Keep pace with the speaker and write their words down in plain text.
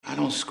I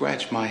don't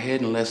scratch my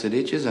head unless it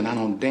itches, and I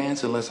don't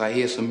dance unless I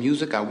hear some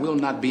music. I will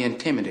not be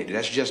intimidated.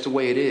 That's just the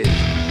way it is.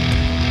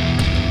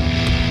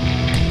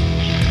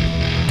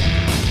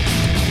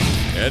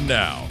 And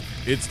now,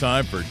 it's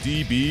time for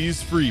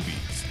DB's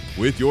Freebies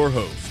with your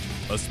host,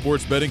 a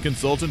sports betting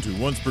consultant who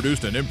once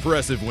produced an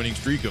impressive winning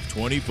streak of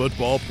 20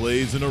 football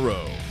plays in a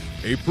row.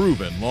 A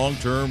proven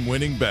long-term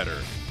winning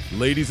bettor.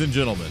 Ladies and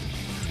gentlemen,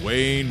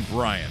 Dwayne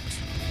Bryant.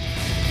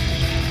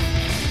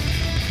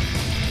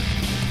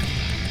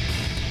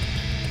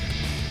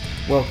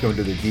 Welcome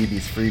to the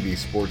DB's Freebies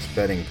Sports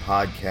Betting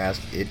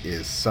Podcast. It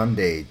is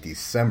Sunday,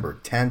 December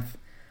 10th.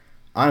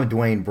 I'm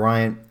Dwayne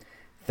Bryant.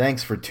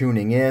 Thanks for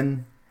tuning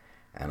in.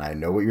 And I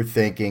know what you're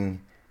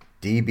thinking.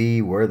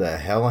 DB, where the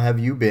hell have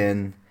you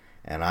been?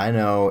 And I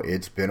know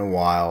it's been a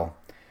while.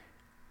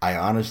 I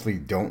honestly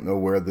don't know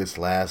where this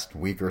last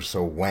week or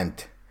so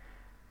went.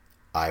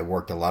 I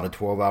worked a lot of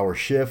 12-hour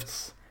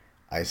shifts.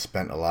 I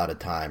spent a lot of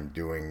time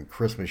doing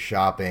Christmas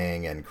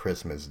shopping and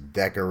Christmas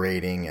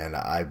decorating, and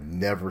I've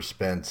never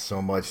spent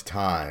so much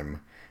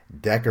time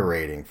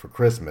decorating for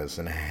Christmas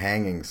and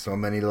hanging so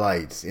many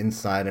lights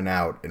inside and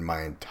out in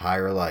my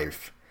entire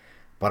life.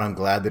 But I'm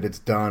glad that it's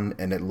done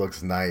and it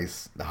looks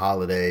nice. The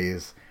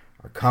holidays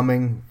are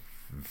coming,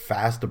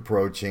 fast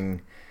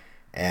approaching,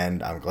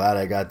 and I'm glad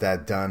I got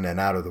that done and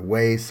out of the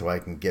way so I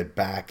can get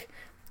back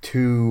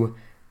to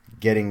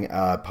getting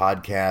a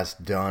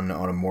podcast done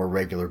on a more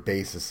regular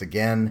basis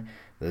again.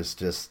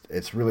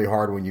 It's really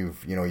hard when you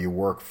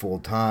work full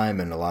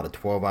time and a lot of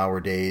 12-hour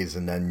days,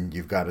 and then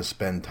you've got to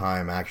spend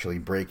time actually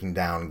breaking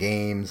down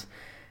games.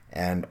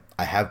 And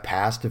I have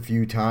passed a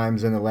few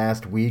times in the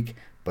last week,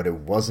 but it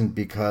wasn't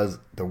because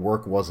the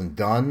work wasn't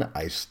done.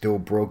 I still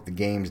broke the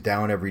games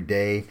down every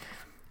day.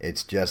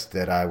 It's just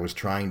that I was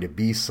trying to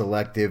be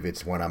selective.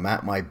 It's when I'm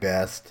at my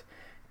best.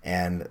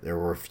 And there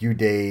were a few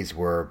days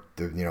where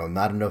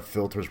not enough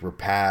filters were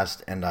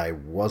passed, and I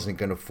wasn't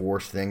going to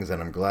force things,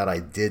 and I'm glad I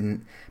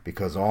didn't,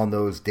 because on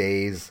those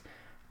days,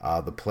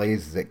 the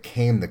plays that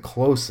came the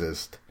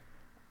closest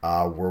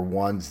were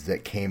ones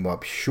that came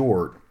up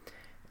short,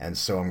 and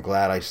so I'm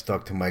glad I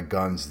stuck to my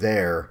guns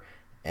there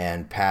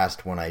and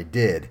passed when I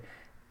did.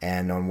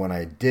 And on when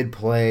I did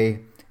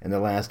play in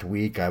the last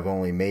week, I've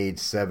only made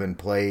 7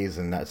 plays,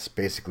 and that's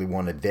basically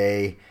one a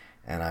day.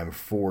 And I'm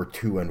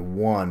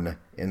 4-2-1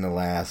 in the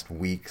last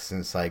week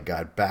since I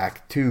got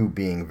back to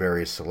being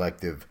very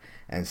selective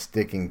and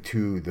sticking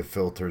to the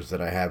filters that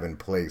I have in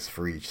place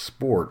for each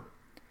sport.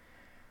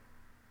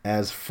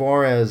 As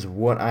far as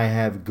what I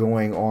have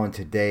going on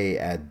today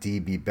at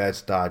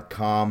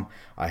dbbets.com,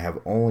 I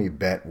have only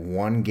bet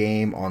one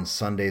game on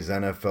Sunday's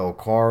NFL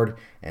card,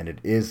 and it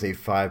is a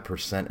 5%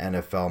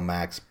 NFL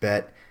max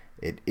bet.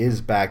 It is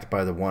backed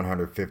by the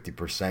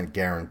 150%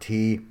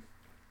 guarantee.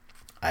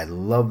 I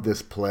love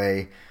this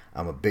play.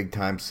 I'm a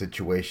big-time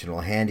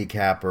situational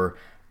handicapper.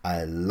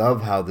 I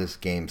love how this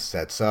game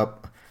sets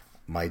up.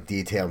 My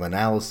detailed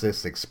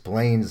analysis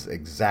explains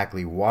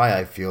exactly why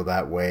I feel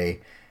that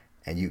way,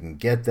 and you can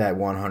get that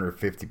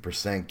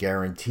 150%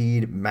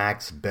 guaranteed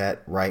max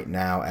bet right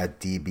now at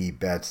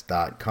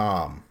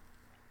dbbets.com.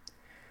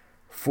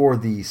 For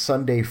the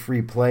Sunday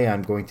free play,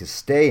 I'm going to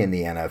stay in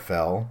the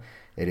NFL.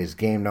 It is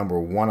game number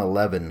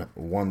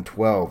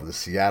 111-112. The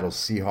Seattle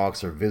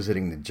Seahawks are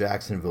visiting the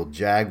Jacksonville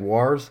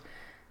Jaguars.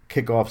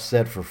 Kickoff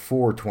set for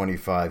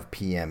 4:25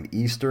 p.m.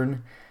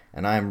 Eastern.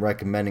 And I am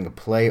recommending a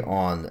play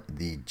on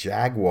the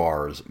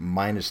Jaguars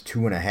minus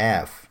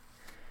 2.5.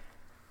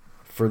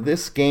 For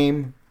this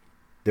game,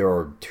 there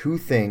are two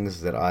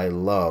things that I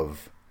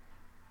love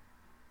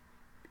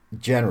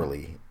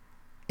generally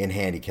in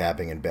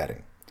handicapping and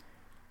betting.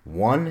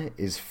 One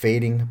is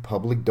fading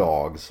public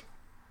dogs.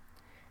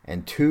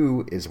 And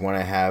 2 is when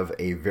I have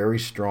a very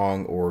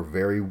strong or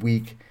very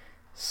weak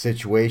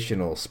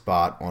situational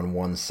spot on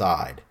one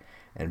side.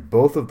 And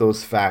both of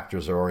those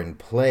factors are in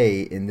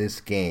play in this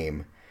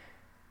game.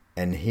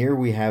 And here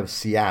we have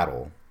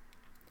Seattle,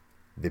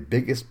 the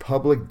biggest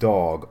public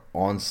dog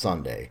on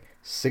Sunday.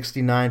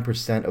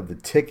 69% of the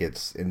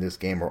tickets in this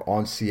game are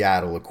on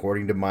Seattle,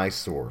 according to my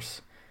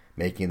source,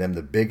 making them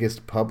the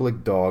biggest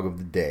public dog of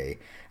the day.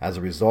 As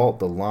a result,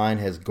 the line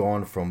has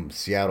gone from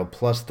Seattle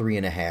plus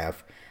 3.5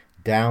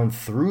 down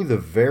through the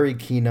very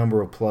key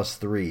number of plus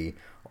 3,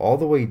 all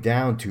the way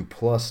down to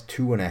plus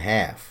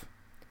 2.5.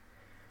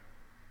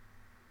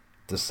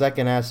 The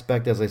second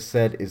aspect, as I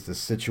said, is the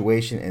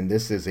situation, and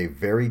this is a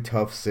very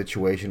tough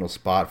situational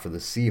spot for the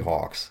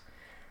Seahawks.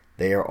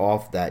 They are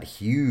off that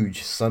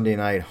huge Sunday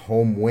night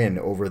home win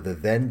over the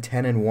then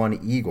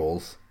 10-1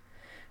 Eagles.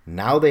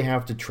 Now they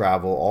have to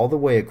travel all the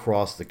way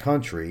across the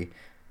country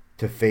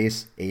to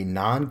face a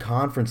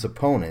non-conference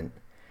opponent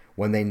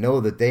when they know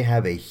that they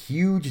have a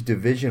huge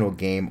divisional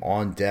game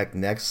on deck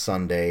next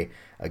Sunday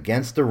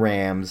against the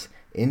Rams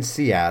in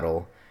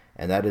Seattle,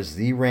 and that is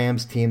the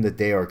Rams team that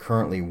they are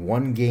currently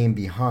one game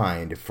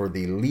behind for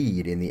the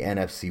lead in the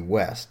NFC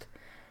West.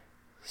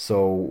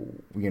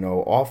 So,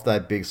 off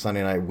that big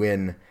Sunday night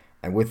win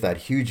and with that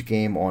huge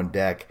game on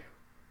deck,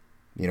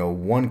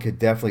 one could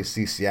definitely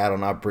see Seattle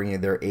not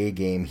bringing their A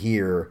game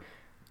here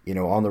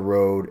on the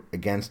road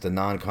against a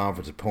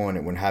non-conference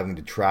opponent when having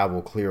to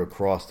travel clear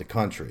across the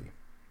country.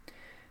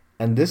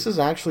 And this is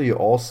actually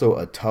also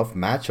a tough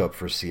matchup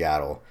for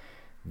Seattle.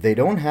 They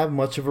don't have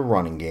much of a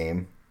running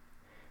game,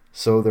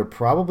 so they're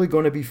probably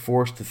going to be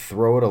forced to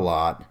throw it a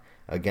lot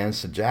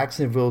against a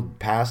Jacksonville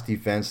pass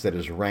defense that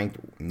is ranked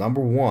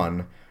number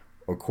 1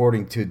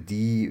 according to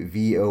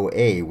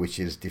DVOA, which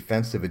is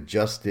Defensive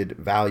Adjusted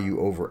Value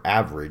Over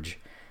Average,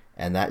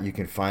 and that you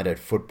can find at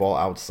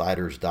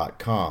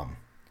FootballOutsiders.com.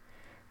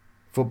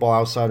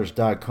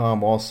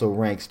 FootballOutsiders.com also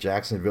ranks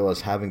Jacksonville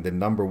as having the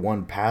number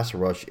 1 pass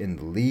rush in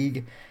the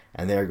league,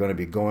 and they are going to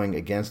be going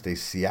against a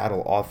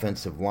Seattle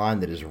offensive line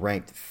that is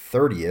ranked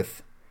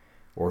 30th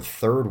or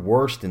third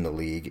worst in the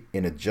league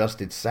in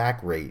adjusted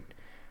sack rate.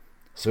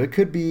 So it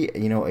could be,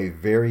 a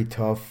very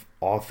tough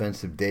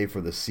offensive day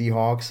for the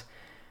Seahawks.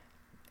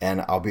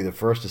 And I'll be the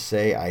first to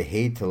say I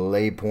hate to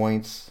lay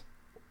points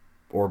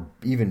or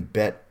even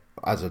bet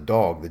as a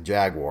dog the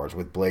Jaguars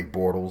with Blake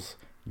Bortles.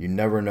 You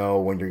never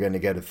know when you're going to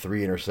get a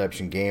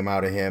 3-interception game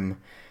out of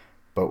him.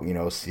 But,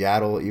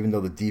 Seattle, even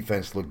though the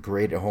defense looked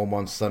great at home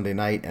on Sunday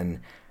night, and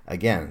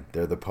again,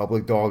 they're the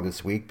public dog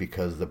this week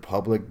because the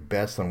public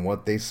bets on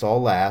what they saw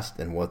last,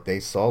 and what they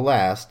saw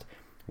last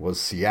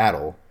was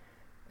Seattle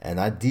and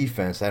that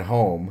defense at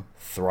home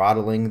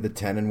throttling the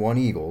 10-1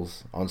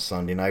 Eagles on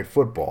Sunday Night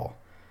Football.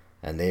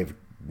 And they've,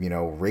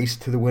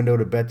 raced to the window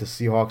to bet the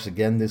Seahawks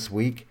again this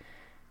week.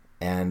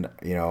 And,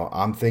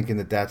 I'm thinking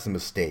that that's a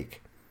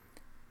mistake.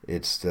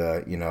 It's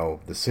the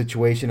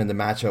situation and the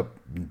matchup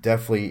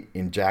definitely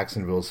in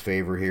Jacksonville's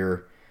favor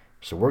here.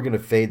 So we're going to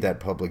fade that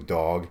public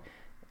dog.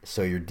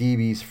 So your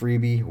DB's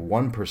freebie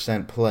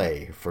 1%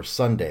 play for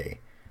Sunday,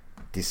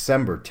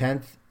 December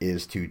 10th,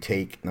 is to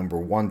take number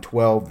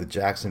 112, the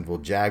Jacksonville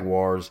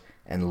Jaguars,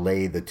 and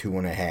lay the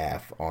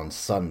 2.5 on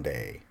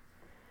Sunday.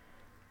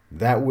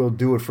 That will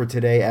do it for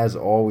today. As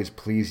always,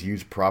 please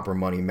use proper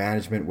money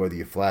management, whether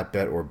you flat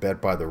bet or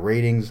bet by the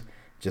ratings.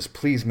 Just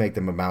please make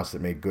them amounts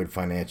that make good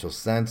financial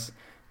sense.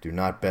 Do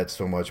not bet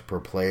so much per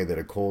play that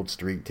a cold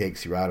streak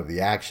takes you out of the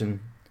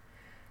action.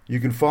 You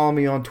can follow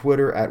me on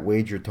Twitter at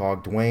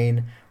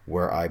WagerTalkDwayne,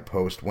 where I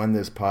post when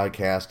this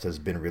podcast has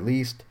been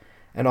released,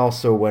 and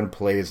also when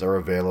plays are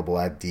available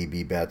at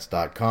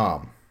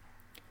dbbets.com.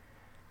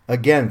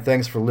 Again,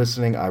 thanks for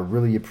listening. I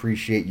really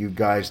appreciate you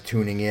guys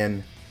tuning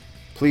in.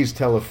 Please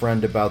tell a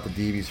friend about the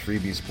DB's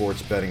Freebie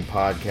Sports Betting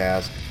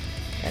Podcast,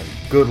 and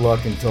good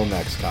luck until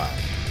next time.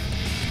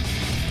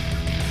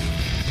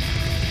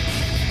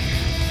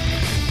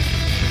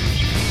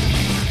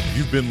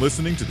 You've been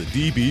listening to the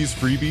DB's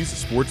Freebies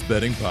Sports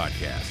Betting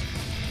Podcast.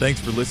 Thanks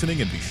for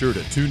listening, and be sure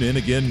to tune in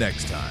again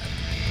next time.